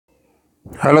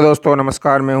Hello दोस्तों,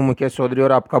 नमस्कार। मैं हूं मुकेश चौधरी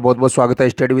और आपका बहुत बहुत स्वागत है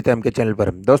स्टडी विद एम के चैनल पर।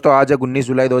 दोस्तों, आज है 19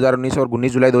 जुलाई 2019 और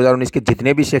 19 जुलाई 2019 के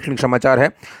जितने भी शैक्षणिक समाचार हैं,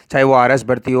 चाहे वो आरएस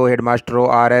भर्ती हो, हेडमास्टर हो,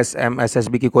 आरएस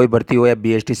एमएसएसबी की कोई भर्ती हो या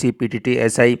बीएसटीसी, पीटीटी,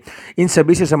 एसआई, इन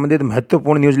सभी से संबंधित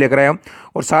महत्वपूर्ण न्यूज़ लेकर आया हूं।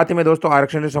 और साथ ही में दोस्तों,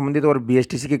 आरक्षण से संबंधित और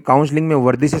बीएसटीसी की काउंसलिंग में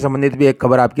वर्दी से संबंधित भी एक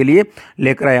खबर आपके लिए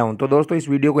लेकर आया हूँ। तो दोस्तों, इस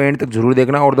वीडियो को एंड तक जरूर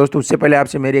देखना। और दोस्तों, उससे पहले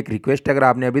आपसे मेरी एक रिक्वेस्ट है, अगर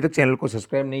आपने अभी तक चैनल को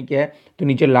सब्सक्राइब नहीं किया है तो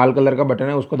नीचे लाल कलर का बटन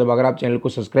है, उसको दबाकर आप चैनल को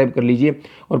सब्सक्राइब कर लीजिए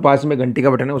और पास में घंटी का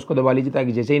बटन है, उसको दबा लीजिए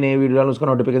ताकि जैसे ही नई वीडियो डालूं उसका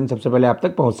नोटिफिकेशन सबसे पहले आप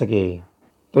तक पहुंच सके।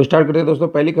 तो स्टार्ट करते हैं दोस्तों।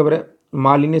 पहली खबर है,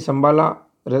 माली ने संभाला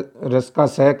रस का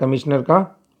सह कमिश्नर का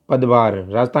पदभार।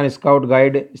 राजस्थान स्काउट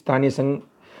गाइड स्थानीय संघ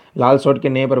लालसोट के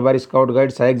नए प्रभारी स्काउट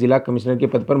गाइड सहायक जिला कमिश्नर के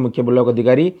पद पर मुख्य ब्लॉक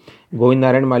अधिकारी गोविंद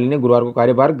नारायण माली ने गुरुवार को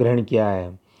कार्यभार ग्रहण किया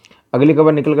है। अगली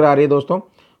खबर निकल कर आ रही है दोस्तों,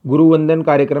 गुरु वंदन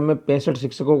कार्यक्रम में 65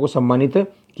 शिक्षकों को सम्मानित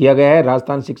किया गया है।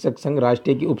 राजस्थान शिक्षक संघ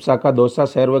राष्ट्रीय की उपशाखा दौसा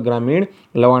शहर व ग्रामीण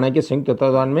लवाना के संयुक्त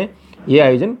तत्वावधान में यह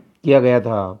आयोजन किया गया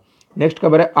था। नेक्स्ट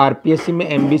खबर है, आरपीएससी में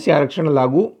एमबीसी आरक्षण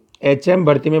लागू, एचएम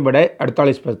भर्ती में बढ़ाए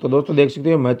 48 पद। तो दोस्तों देख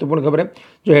सकते हो, महत्वपूर्ण खबर है।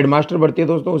 जो हेडमास्टर भर्ती है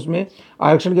दोस्तों, उसमें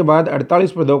आरक्षण के बाद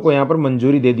 48 पदों को यहाँ पर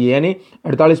मंजूरी दे दी है, यानी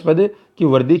 48 पद की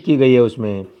वृद्धि की गई है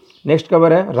उसमें। नेक्स्ट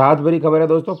खबर है, राहत भरी खबर है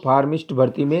दोस्तों, फार्मिस्ट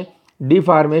भर्ती में डी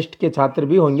फार्मिस्ट के छात्र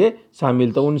भी होंगे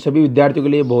शामिल। तो उन सभी विद्यार्थियों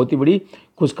के लिए बहुत ही बड़ी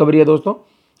खुशखबरी है दोस्तों।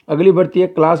 अगली भर्ती है,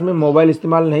 क्लास में मोबाइल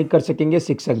इस्तेमाल नहीं कर सकेंगे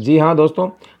शिक्षक। जी हाँ दोस्तों,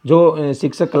 जो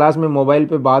शिक्षक क्लास में मोबाइल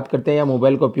पे बात करते हैं या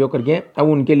मोबाइल का उपयोग करके हैं, अब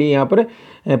उनके लिए यहाँ पर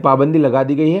पाबंदी लगा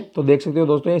दी गई है। तो देख सकते हो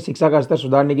दोस्तों, ये शिक्षा का स्तर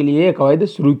सुधारने के लिए ये कवायद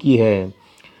शुरू की है।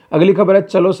 अगली खबर है,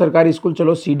 चलो सरकारी स्कूल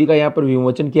चलो सीडी का यहाँ पर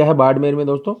विमोचन किया है बाड़मेर में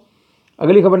दोस्तों।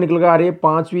 अगली खबर निकल कर आ रही है,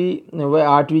 5वीं व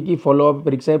 8वीं की फॉलोअप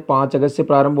परीक्षाएं 5 अगस्त से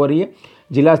प्रारंभ हो रही है।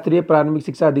 जिला स्तरीय प्रारंभिक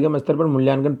शिक्षा अधिगम स्तर पर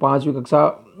मूल्यांकन 5वीं कक्षा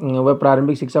व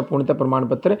प्रारंभिक शिक्षा पूर्णता प्रमाण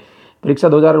पत्र परीक्षा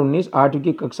 2019 8वीं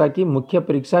की कक्षा की मुख्य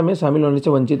परीक्षा में शामिल होने से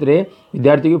वंचित रहे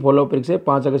विद्यार्थियों की फॉलोअप परीक्षा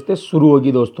 5 अगस्त से शुरू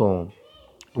होगी दोस्तों।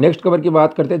 नेक्स्ट खबर की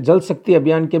बात करते हैं, जल शक्ति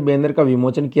अभियान के बैनर का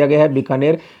विमोचन किया गया है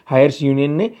बीकानेर हायर्स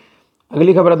यूनियन ने।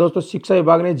 अगली खबर है दोस्तों, शिक्षा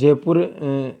विभाग ने जयपुर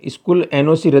स्कूल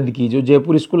एनओसी रद्द की। जो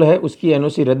जयपुर स्कूल है उसकी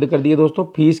एनओसी रद्द कर दी है दोस्तों,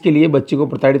 फीस के लिए बच्चे को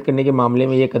प्रताड़ित करने के मामले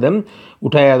में ये कदम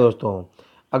उठाया है दोस्तों।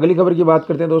 अगली खबर की बात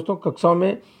करते हैं दोस्तों, कक्षाओं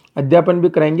में अध्यापन भी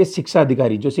कराएंगे शिक्षा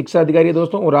अधिकारी। जो शिक्षा अधिकारी है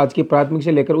दोस्तों, और आज की प्राथमिक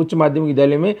से लेकर उच्च माध्यमिक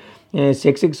विद्यालय में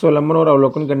शैक्षिक स्वावलंबन और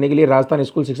अवलोकन करने के लिए राजस्थान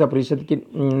स्कूल शिक्षा परिषद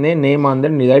ने नए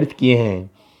मानदंड निर्धारित किए हैं।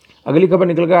 अगली खबर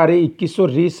निकल कर आ रही है, 2100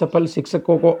 रीसफल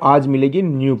शिक्षकों को आज मिलेगी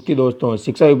नियुक्ति दोस्तों।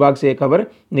 शिक्षा विभाग से एक खबर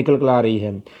निकल कर आ रही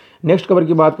है। नेक्स्ट खबर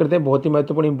की बात करते हैं, बहुत ही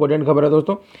महत्वपूर्ण इंपॉर्टेंट खबर है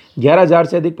दोस्तों, 11,000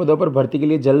 से अधिक पदों पर भर्ती के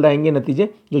लिए जल्द आएंगे नतीजे।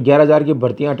 जो 11,000 की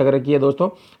भर्तियां अटक रखी है दोस्तों,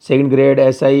 सेकंड ग्रेड,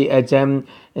 एसआई, एचएम,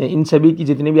 इन सभी की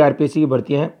जितनी भी आरपीएससी की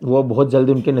भर्तियां हैं वो बहुत जल्द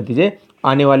उनके नतीजे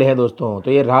आने वाले हैं दोस्तों।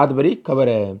 तो ये राहत भरी खबर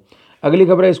है। अगली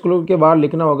खबर है, स्कूलों के बाहर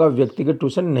लिखना होगा व्यक्तिगत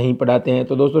ट्यूशन नहीं पढ़ाते हैं।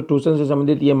 तो दोस्तों, ट्यूशन से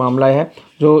संबंधित ये मामला है।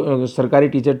 जो सरकारी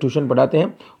टीचर ट्यूशन पढ़ाते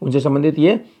हैं उनसे संबंधित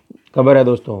ये खबर है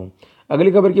दोस्तों।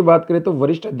 अगली खबर की बात करें तो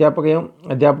वरिष्ठ अध्यापक एवं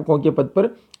अध्यापकों के पद पर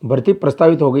भर्ती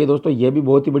प्रस्तावित हो गई है दोस्तों। यह भी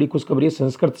बहुत ही बड़ी खुशखबरी है।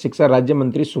 संस्कृत शिक्षा राज्य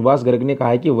मंत्री सुभाष गर्ग ने कहा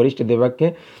है कि वरिष्ठ अध्यापक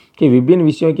के विभिन्न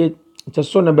विषयों के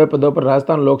 690 पदों पर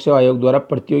राजस्थान लोक सेवा आयोग द्वारा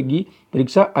प्रतियोगी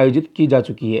परीक्षा आयोजित की जा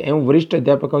चुकी है एवं वरिष्ठ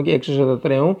अध्यापकों के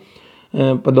 177 एवं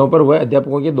पदों पर वह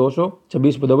अध्यापकों के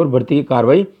 226 पदों पर भर्ती की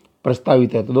कार्रवाई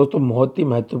प्रस्तावित है। तो दोस्तों, बहुत ही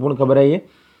महत्वपूर्ण खबर है ये।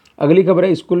 अगली खबर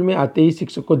है, स्कूल में आते ही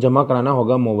शिक्षक को जमा कराना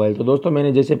होगा मोबाइल। तो दोस्तों,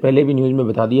 मैंने जैसे पहले भी न्यूज़ में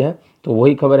बता दिया है, तो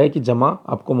वही खबर है कि जमा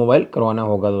आपको मोबाइल करवाना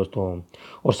होगा दोस्तों।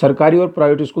 और सरकारी और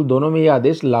प्राइवेट स्कूल दोनों में ये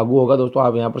आदेश लागू होगा दोस्तों,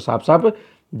 आप यहाँ पर साफ साफ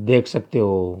देख सकते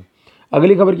हो।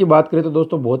 अगली खबर की बात करें तो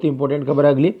दोस्तों, बहुत ही इंपॉर्टेंट खबर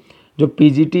है अगली। जो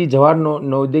पीजीटी जवाहर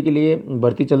नवोदय के लिए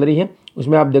भर्ती चल रही है,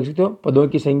 उसमें आप देख सकते हो पदों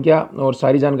की संख्या और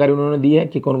सारी जानकारी उन्होंने दी है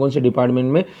कि कौन कौन से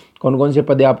डिपार्टमेंट में कौन कौन से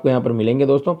पद आपको यहाँ पर मिलेंगे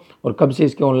दोस्तों, और कब से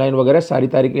इसके ऑनलाइन वगैरह सारी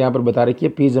तारीख यहाँ पर बता रखी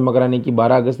है। फीस जमा कराने की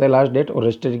 12 अगस्त है लास्ट डेट और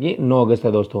रजिस्टर की 9 अगस्त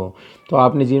है दोस्तों। तो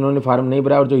आपने जिन्होंने फार्म नहीं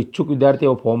भरा और जो इच्छुक विद्यार्थी है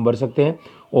वो फॉर्म भर सकते हैं,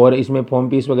 और इसमें फॉर्म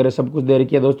फीस वगैरह सब कुछ दे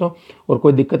रखी है दोस्तों। और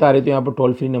कोई दिक्कत आ रही है तो यहाँ पर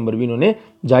टोल फ्री नंबर भी इन्होंने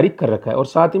जारी कर रखा है। और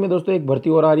साथ ही में दोस्तों, एक भर्ती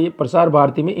और आ रही है, प्रसार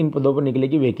भारती में इन पदों पर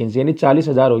निकलेगी वैकेंसी, यानी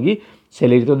 40,000 होगी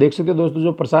सैलरी। तो देख सकते हो दोस्तों,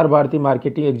 जो प्रसार भारती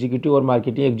मार्केटिंग एग्जीक्यूटिव और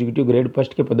मार्केटिंग एग्जीक्यूटिव ग्रेड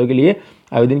फर्स्ट के पदों के लिए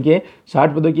आवेदन किए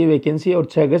 60 पदों की वैकेंसी और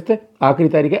 6 अगस्त आखिरी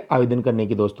तारीख है आवेदन करने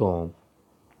की दोस्तों।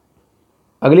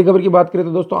 अगली खबर की बात करें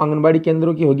तो दोस्तों, आंगनबाड़ी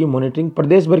केंद्रों की होगी मॉनिटरिंग।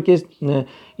 प्रदेश भर के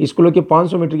स्कूलों के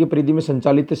 500 मीटर की परिधि में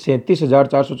संचालित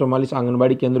 37,444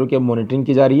 आंगनबाड़ी केंद्रों की अब मॉनिटरिंग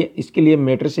की जा रही है। इसके लिए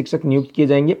मेटर शिक्षक नियुक्त किए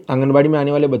जाएंगे। आंगनबाड़ी में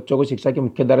आने वाले बच्चों को शिक्षा की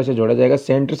मुख्यधारा से जोड़ा जाएगा।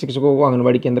 सेंटर शिक्षकों को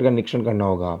आंगनबाड़ी केंद्र का निरीक्षण करना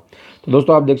होगा। तो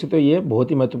दोस्तों, आप देख सकते हो, ये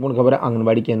बहुत ही महत्वपूर्ण खबर है,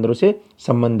 आंगनबाड़ी केंद्रों से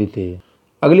संबंधित है।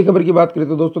 अगली खबर की बात करें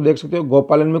तो दोस्तों, देख सकते हो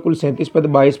गौपालन में कुल 37 पद,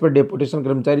 22 पर डेपुटेशन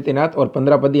कर्मचारी तैनात और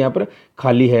 15 पद यहाँ पर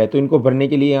खाली है। तो इनको भरने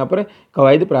के लिए यहाँ पर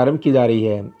कवायद प्रारंभ की जा रही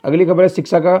है। अगली खबर है,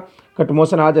 शिक्षा का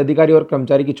कटमोशन, आज अधिकारी और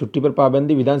कर्मचारी की छुट्टी पर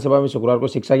पाबंदी। विधानसभा में शुक्रवार को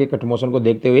शिक्षा के कटमोशन को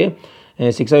देखते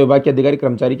हुए शिक्षा विभाग के अधिकारी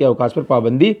कर्मचारी के अवकाश पर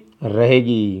पाबंदी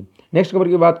रहेगी। नेक्स्ट खबर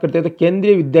की बात करते हैं तो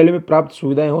केंद्रीय विद्यालय में प्राप्त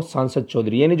सुविधाएं हो सांसद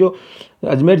चौधरी, यानी जो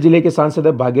अजमेर जिले के सांसद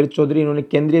है भागीरथ चौधरी, इन्होंने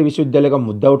केंद्रीय विश्वविद्यालय का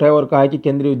मुद्दा उठाया और कहा है कि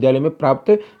केंद्रीय विद्यालय में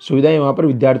प्राप्त सुविधाएं वहां पर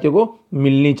विद्यार्थियों को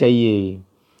मिलनी चाहिए।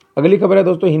 अगली खबर है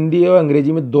दोस्तों, हिंदी और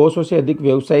अंग्रेजी में 200 से अधिक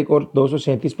व्यावसायिक और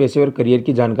 237 पेशेवर करियर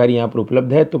की जानकारी यहाँ पर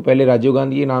उपलब्ध है। तो पहले राजीव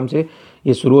गांधी के नाम से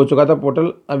ये शुरू हो चुका था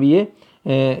पोर्टल, अब ये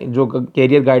जो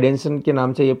कैरियर गाइडेंस के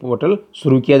नाम से ये पोर्टल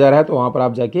शुरू किया जा रहा है, तो वहाँ पर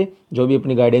आप जाके जो भी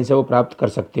अपनी गाइडेंस है वो प्राप्त कर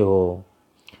सकते हो।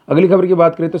 अगली खबर की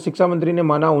बात करें तो शिक्षा मंत्री ने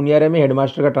माना उनियारे में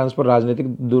हेडमास्टर का ट्रांसफर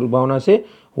राजनीतिक दुर्भावना से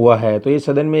हुआ है। तो ये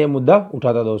सदन में ये मुद्दा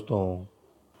उठा था दोस्तों।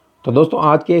 तो दोस्तों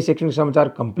आज के शैक्षणिक समाचार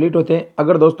कंप्लीट होते हैं।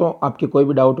 अगर दोस्तों आपके कोई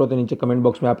भी डाउट हो तो नीचे कमेंट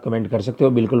बॉक्स में आप कमेंट कर सकते हो,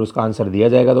 बिल्कुल उसका आंसर दिया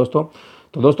जाएगा दोस्तों।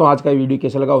 तो दोस्तों आज का वीडियो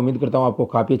कैसा लगा, उम्मीद करता हूँ आपको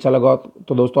काफ़ी अच्छा लगा।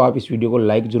 तो दोस्तों आप इस वीडियो को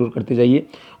लाइक जरूर करते जाइए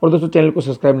और दोस्तों चैनल को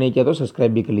सब्सक्राइब नहीं किया तो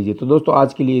सब्सक्राइब भी कर लीजिए। तो दोस्तों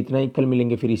आज के लिए इतना ही, कल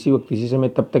मिलेंगे फिर इसी वक्त इसी समय,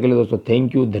 तब तक के लिए दोस्तों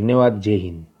थैंक यू, धन्यवाद, जय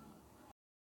हिंद।